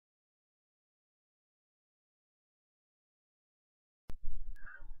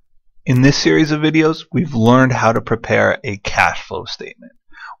In this series of videos, we've learned how to prepare a cash flow statement.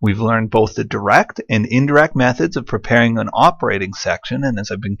 We've learned both the direct and indirect methods of preparing an operating section, and as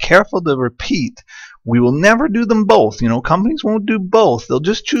I've been careful to repeat, we will never do them both. Companies won't do both. They'll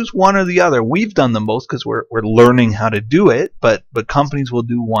just choose one or the other. We've done them both because we're learning how to do it, but companies will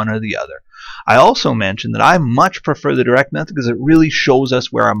do one or the other. I also mentioned that I much prefer the direct method because it really shows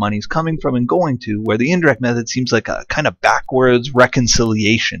us where our money's coming from and going to, where the indirect method seems like a kind of backwards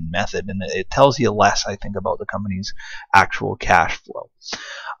reconciliation method, and it tells you less, I think, about the company's actual cash flow.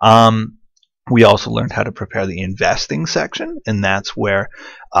 We also learned how to prepare the investing section, and that's where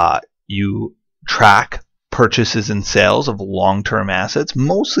you track purchases and sales of long-term assets,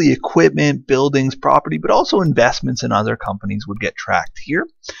 mostly equipment, buildings, property, but also investments in other companies would get tracked here.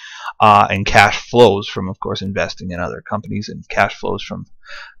 And cash flows from, of course, investing in other companies, and cash flows from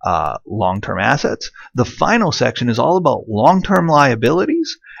long-term assets. The final section is all about long-term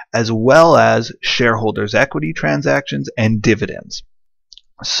liabilities as well as shareholders' equity transactions and dividends.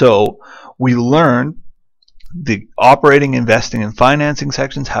 So we learned the operating, investing, and financing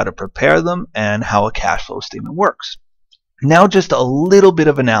sections, how to prepare them, and how a cash flow statement works. Now just a little bit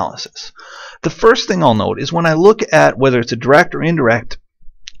of analysis. The first thing I'll note is when I look at whether it's a direct or indirect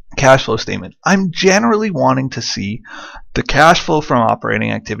cash flow statement, I'm generally wanting to see the cash flow from operating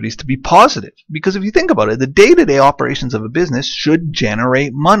activities to be positive, because if you think about it, the day-to-day operations of a business should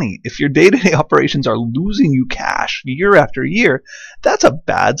generate money. If your day-to-day operations are losing you cash year after year, that's a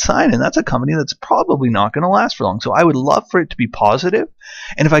bad sign, and that's a company that's probably not going to last for long. So I would love for it to be positive,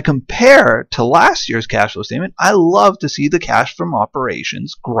 and if I compare to last year's cash flow statement, I love to see the cash from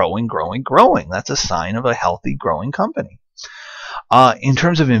operations growing. That's a sign of a healthy, growing company. In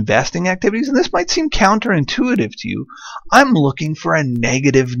terms of investing activities, and this might seem counterintuitive to you, I'm looking for a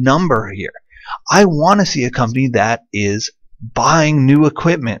negative number here. I want to see a company that is buying new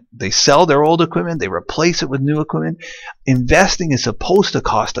equipment. They sell their old equipment, they replace it with new equipment. Investing is supposed to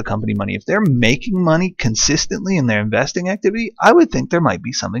cost a company money. If they're making money consistently in their investing activity, I would think there might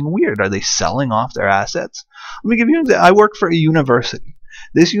be something weird. Are they selling off their assets? Let me give you an example. I work for a university.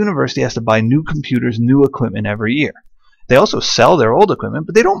 This university has to buy new computers, new equipment every year. They also sell their old equipment,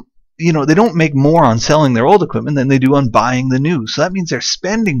 but they don't make more on selling their old equipment than they do on buying the new. So that means they're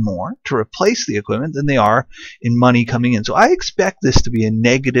spending more to replace the equipment than they are in money coming in. So I expect this to be a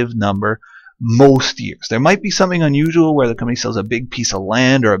negative number most years. There might be something unusual where the company sells a big piece of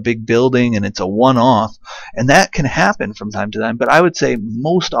land or a big building and it's a one-off, and that can happen from time to time, but I would say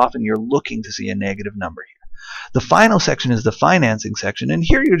most often you're looking to see a negative number here. The final section is the financing section, and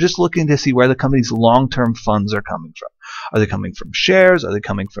here you're just looking to see where the company's long-term funds are coming from. Are they coming from shares? Are they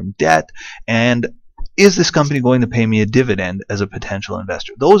coming from debt? And is this company going to pay me a dividend as a potential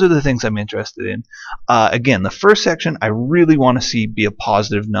investor? Those are the things I'm interested in. Again, the first section I really want to see be a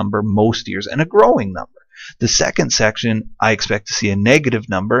positive number most years and a growing number. The second section, I expect to see a negative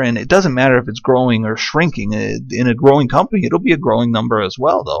number, and it doesn't matter if it's growing or shrinking. In a growing company, it'll be a growing number as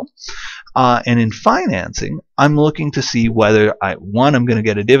well, though. And in financing, I'm looking to see whether, one, I'm going to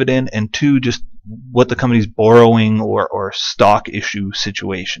get a dividend, and two, just what the company's borrowing or stock issue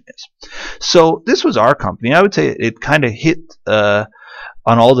situation is. So this was our company. I would say it kind of hit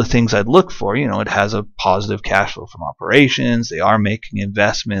on all the things I'd look for. It has a positive cash flow from operations, they are making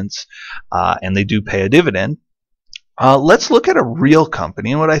investments, and they do pay a dividend. Let's look at a real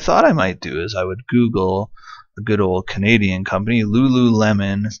company, and what I thought I might do is I would Google a good old Canadian company,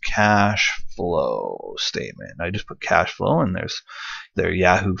 Lululemon cash flow statement. I just put cash flow, and there's their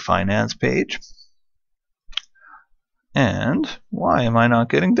Yahoo Finance page. And why am I not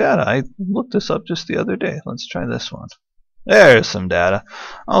getting data? I looked this up just the other day. Let's try this one. There's some data.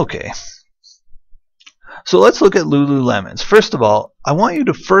 Okay. So let's look at Lululemon's. First of all, I want you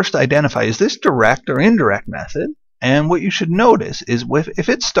to first identify, is this direct or indirect method? And what you should notice is if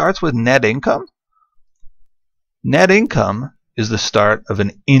it starts with net income is the start of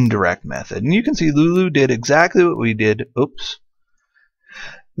an indirect method. And you can see Lulu did exactly what we did. Oops.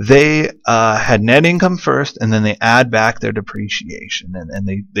 They had net income first, and then they add back their depreciation,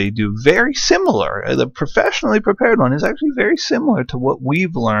 and they do very similar. The professionally prepared one is actually very similar to what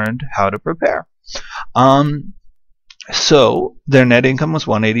we've learned how to prepare. So their net income was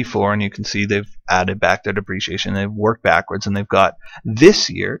 184, and you can see they've added back their depreciation. They've worked backwards, and they've got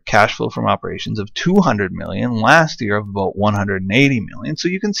this year cash flow from operations of 200 million, last year of about 180 million. So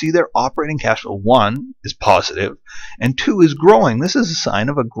you can see their operating cash flow, one, is positive, and two, is growing. This is a sign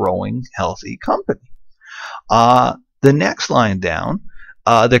of a growing, healthy company. The next line down,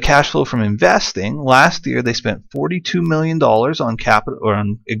 their cash flow from investing, last year they spent $42 million on capital or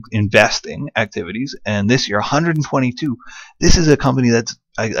on investing activities, and this year 122. This is a company that's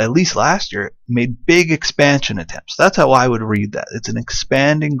at least last year, made big expansion attempts. That's how I would read that. It's an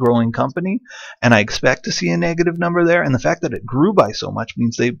expanding, growing company, and I expect to see a negative number there. And the fact that it grew by so much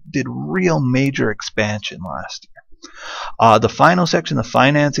means they did real major expansion last year. The final section, the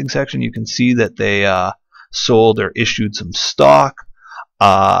financing section, you can see that they sold or issued some stock,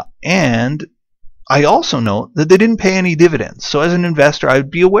 and I also note that they didn't pay any dividends. So as an investor,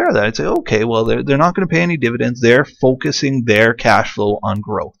 I'd be aware of that. I'd say, okay, well, they're not going to pay any dividends. They're focusing their cash flow on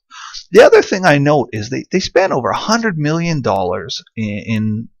growth. The other thing I note is they spent over $100 million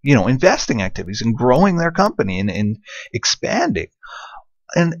in investing activities and growing their company and expanding.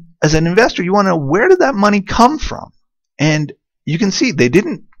 And as an investor, you want to know, where did that money come from? And you can see they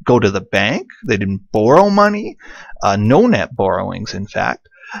didn't go to the bank. They didn't borrow money. No net borrowings, in fact.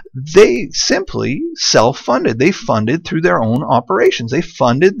 They simply self-funded. They funded through their own operations. They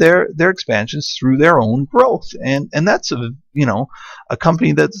funded their expansions through their own growth, and that's a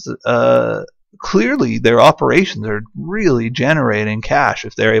company that's clearly their operations are really generating cash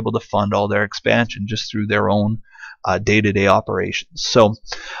if they're able to fund all their expansion just through their own day-to-day operations. So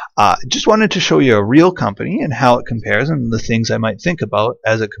just wanted to show you a real company and how it compares, and the things I might think about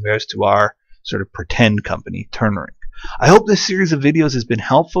as it compares to our sort of pretend company, Turnering. I hope this series of videos has been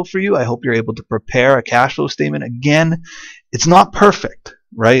helpful for you. I hope you're able to prepare a cash flow statement. Again, it's not perfect,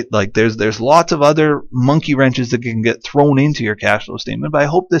 right? Like there's lots of other monkey wrenches that can get thrown into your cash flow statement, but I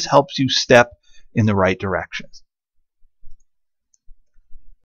hope this helps you step in the right direction.